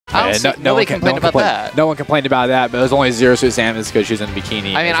Nobody complained about that. No one complained about that, but it was only Zero Suit Samus because she was in a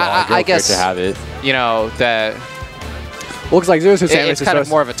bikini. I mean, I guess to have it. You know that. Looks like Zero Suit Samus it's kind of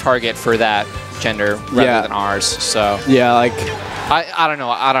more of a target for that gender rather than ours. So yeah, like I don't know.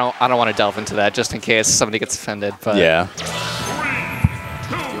 I don't want to delve into that just in case somebody gets offended. But yeah.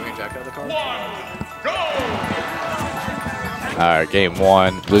 All right, game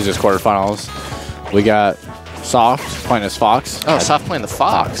 1, losers quarterfinals. We got SAWFT playing as Fox. Oh, SAWFT playing the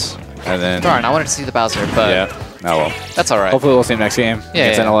Fox. And then darn, I wanted to see the Bowser, but yeah, oh well. That's all right. Hopefully we'll see him next game. Yeah,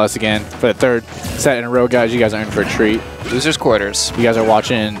 against NLS again for the 3rd set in a row, guys. You guys are in for a treat. Losers quarters. You guys are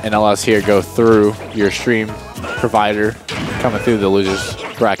watching NLS here go through your stream provider, coming through the losers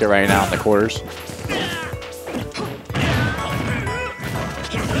bracket right now in the quarters.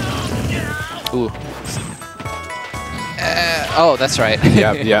 Ooh. Oh, that's right.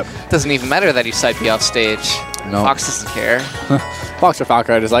 Yep. Doesn't even matter that he side B off stage. No. Fox doesn't care. Fox or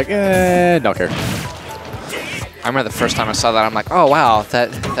Falcon is like, don't care. I remember the first time I saw that, I'm like, oh wow,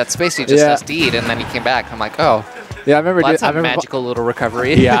 that Spacey just SD'd, and then he came back. I'm like, oh. Yeah, I remember. Well, that's a magical little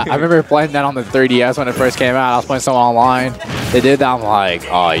recovery. Yeah, I remember playing that on the 3DS when it first came out. I was playing someone online. They did that. I'm like,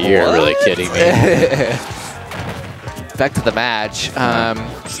 oh, you're really kidding me. Back to the match.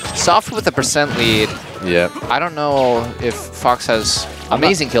 SAWFT with a % lead. Yep. I don't know if Fox has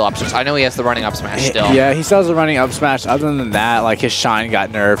amazing kill options. I know he has the running up smash still. Yeah, he still has the running up smash. Other than that, like his shine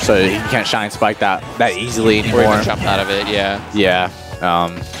got nerfed, so he can't shine spike that easily anymore. Or even jump out of it, yeah. Yeah.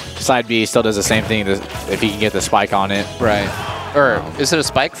 Side B still does the same thing if he can get the spike on it. Right. Or is it a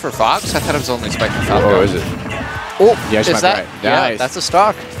spike for Fox? I thought it was only a spike for Falcon. Or is it? Oh, yeah, is that? Right. Yeah, nice. that's a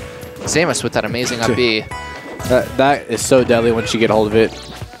stock. Samus with that amazing up B. That is so deadly once you get a hold of it.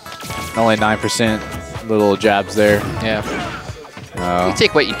 Only 9%. Little jabs there. Yeah. You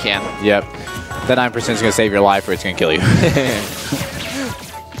take what you can. Yep. That 9% is going to save your life or it's going to kill you.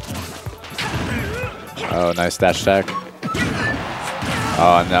 Oh, nice dash attack.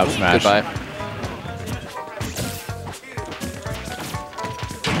 Oh, and the up smash. Goodbye.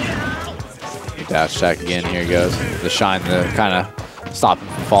 Dash attack again. Here he goes. The shine to kind of stop him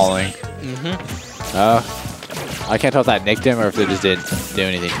from falling. I can't tell if that nicked him or if they just didn't do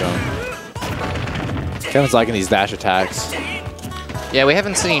anything to him. Kevin's liking these dash attacks. Yeah, we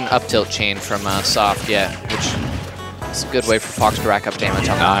haven't seen up tilt chain from SAWFT yet, which is a good way for Fox to rack up damage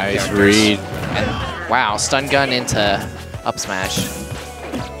on the nice read. And wow, stun gun into up smash.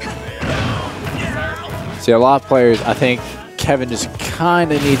 See, a lot of players, I think Kevin just kind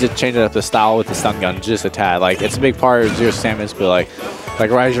of needs to change up the style with the stun gun just a tad. Like, it's a big part of Zero Samus, but like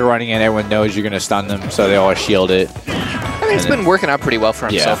right as you're running in, everyone knows you're going to stun them, so they always shield it. I mean, it's been working out pretty well for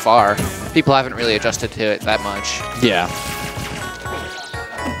him so far. People haven't really adjusted to it that much. Yeah.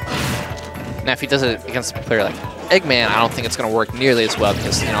 Now, if he does it against a player like Eggman, I don't think it's going to work nearly as well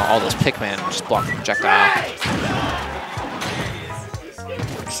because, you know, all those Pikmin just block the projectile.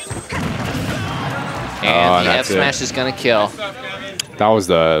 And the F smash is going to kill. That was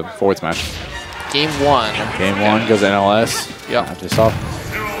the forward smash. Game 1. Game 1 goes to NLS. Yep. After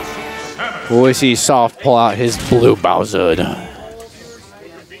SAWFT. Will we see SAWFT pull out his blue Bowser?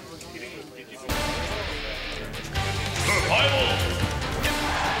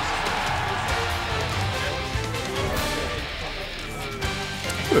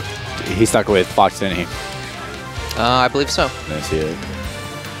 He stuck with Fox, didn't he? I believe so. I see it.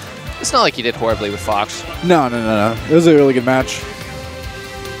 It's not like he did horribly with Fox. No. It was a really good match.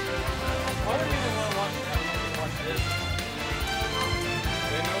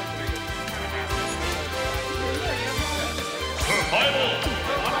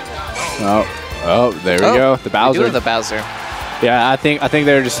 Oh, there we go. The Bowser. We're doing the Bowser. Yeah, I think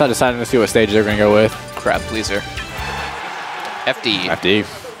they're just deciding to see what stage they're going to go with. Crab Pleaser. FD. FD.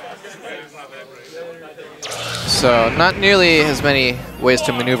 So not nearly as many ways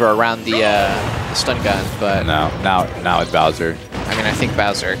to maneuver around the stun gun, but now it's Bowser. I mean, I think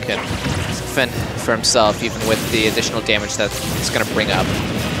Bowser can fend for himself even with the additional damage that it's going to bring up.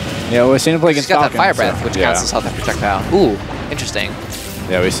 Yeah, we've seen him play against He's got Falcon, that Fire Breath, which counts as health and projectile. Ooh, interesting.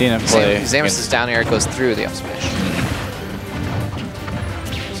 Yeah, we've seen him play. Samus is down air, goes through the up smash.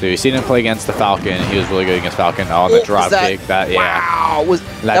 So you've seen him play against the Falcon. He was really good against Falcon. Oh, and the drop kick. Wow,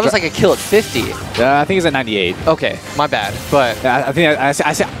 that was like a kill at 50. I think he's at 98. Okay, my bad. But I think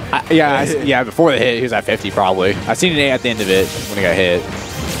yeah, before the hit, he was at 50 probably. I seen an 8 at the end of it when he got hit.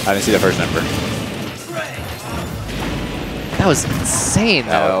 I didn't see the first number. That was insane,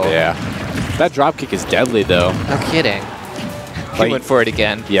 though. Oh, yeah. That drop kick is deadly, though. No kidding. He went for it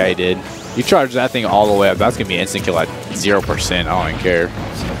again. Yeah, he did. You charge that thing all the way up. That's going to be an instant kill at 0%. I don't even care.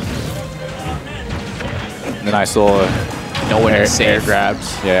 The nice little no one is Air safe.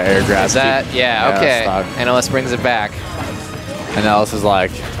 grabs. Yeah, air grabs. Is that? Yeah, okay. stock. NLS brings it back. NLS is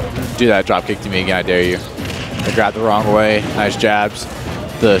like, do that drop kick to me again, I dare you. They grab the wrong way. Nice jabs.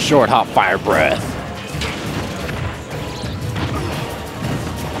 The short hop fire breath.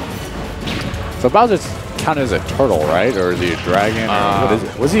 So Bowser's counted as a turtle, right? Or is he a dragon? Or what is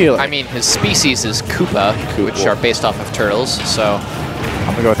it? Was he? I mean, his species is Koopa, which are based off of turtles. So I'm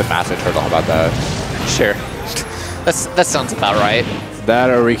gonna go with the massive turtle. How about that? sure, that sounds about right. That,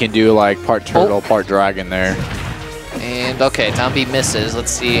 or we can do like part turtle, part dragon there. And okay, down B misses.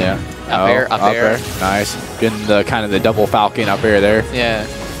 Let's see. Yeah. Up air. Nice. Getting the kind of the double falcon up air there. Yeah.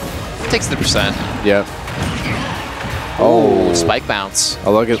 Takes the percent. Yep. Oh, spike bounce.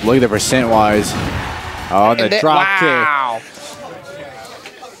 Oh, look at the percent wise. Oh, and the drop kick.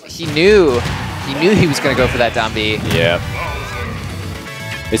 He knew he was gonna go for that down B. Yep.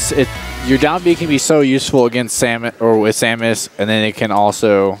 Your down B can be so useful against Samus or with Samus, and then it can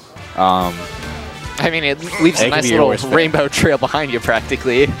also. I mean, it leaves a nice little rainbow trail behind you,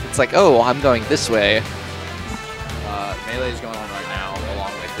 practically. It's like, oh, I'm going this way. Melee is going on right now,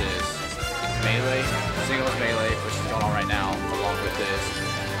 along with this. Melee, singles melee, which is going on right now, along with this.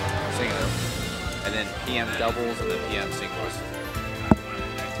 Singles. And then PM doubles, and then PM singles.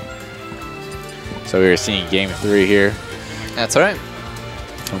 So we are seeing game 3 here. That's all right.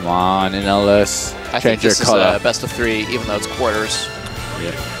 Come on, NLS. I think this is a best of 3, even though it's quarters.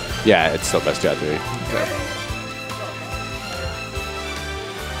 Yeah, it's still best of 3. Okay.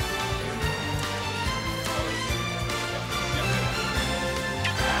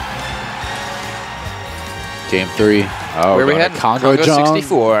 Game 3. Oh, where we heading? Congo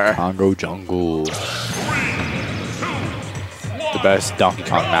 64. Congo Jungle. The best Donkey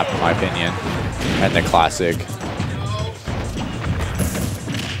Kong map, in my opinion, and the classic.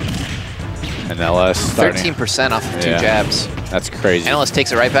 NLS starting. 13% off of 2 jabs. That's crazy. NLS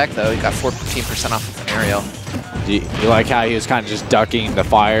takes it right back, though. He got 14% off of an aerial. Do you like how he was kind of just ducking the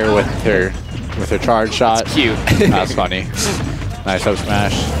fire with her charge shot? That's cute. That's funny. Nice up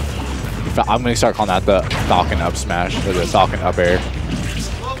smash. I'm going to start calling that the Falcon up smash, or the Falcon up air,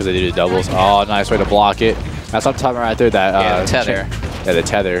 because they do the doubles. Oh, nice way to block it. That's what I'm talking about right there. That the tether. Yeah, the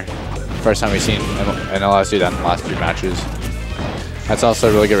tether. First time we've seen NLS do that in the last 3 matches. That's also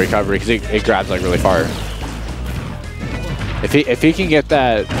a really good recovery because it grabs like really far. If he can get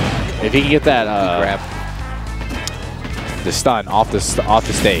that grab the stun off the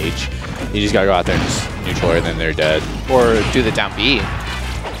stage, you just gotta go out there and just neutral her, and then they're dead. Or do the down B.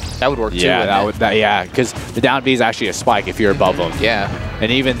 That would work too. Yeah, because the down B is actually a spike if you're above them. Yeah.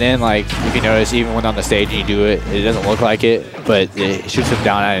 And even then, like if you notice, even when on the stage and you do it, it doesn't look like it, but it shoots them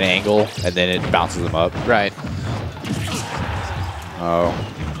down at an angle, and then it bounces them up. Right. Oh.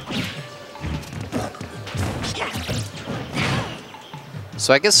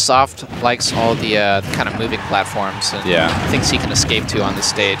 So I guess SAWFT likes all the kind of moving platforms and thinks he can escape to on the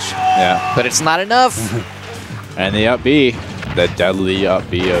stage. Yeah. But it's not enough. And the up B, the deadly up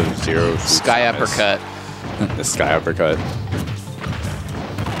B of 0. Sky uppercut. The sky uppercut.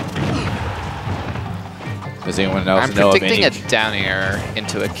 Does anyone else know of any? I'm predicting a down air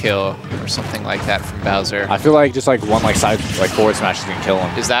into a kill or something like that from Bowser. I feel like just like one side forward smash is gonna kill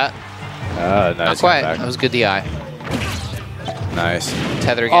him. Is that? No, not quite. That was good DI. Nice.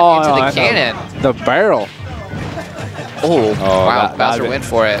 Tether again into the cannon. The barrel. Oh, wow. Bowser went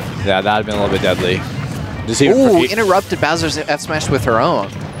for it. Yeah, that would have been a little bit deadly. Ooh, interrupted Bowser's F smash with her own.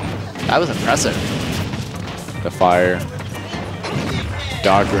 That was impressive. The fire.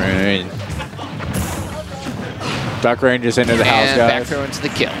 Dark Rain. Dark Rain just into the house, guys. Back throw into the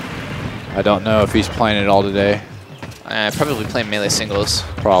kill. I don't know if he's playing it all today. Probably playing melee singles.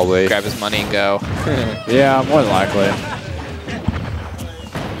 Probably. Grab his money and go. Yeah, more than likely.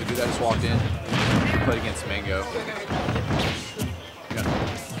 The dude that just walked in, played against Mango.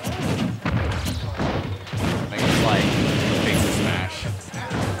 Mango's like, makes the smash.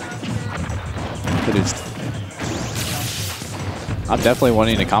 I'm definitely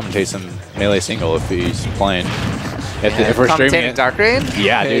wanting to commentate some melee single if he's playing. If we're streaming it. Dark Rain?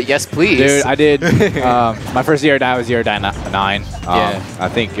 Yeah, dude. Yes, please. Dude, I did. My first Zero Die was Zero Die 9. Yeah. I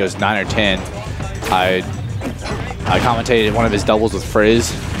think it was 9 or 10. I commentated one of his doubles with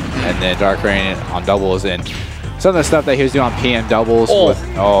Frizz, and then Dark Rain on doubles, and some of the stuff that he was doing on PM doubles with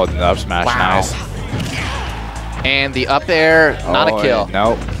the up smash, nice. And the up air, not a kill.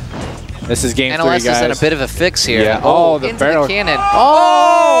 Nope. This is game 3, guys. NLS is in a bit of a fix here. Yeah. The into barrel. The cannon.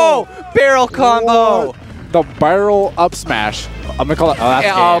 Oh! Barrel combo. What? The barrel up smash. I'm gonna call it. Oh,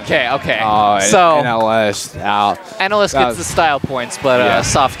 that's okay. So NLS out. NLS gets the style points, but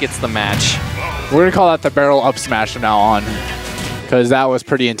SAWFT gets the match. We're going to call that the barrel up smash from now on, because that was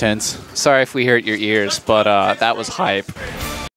pretty intense. Sorry if we hurt your ears, but that was hype.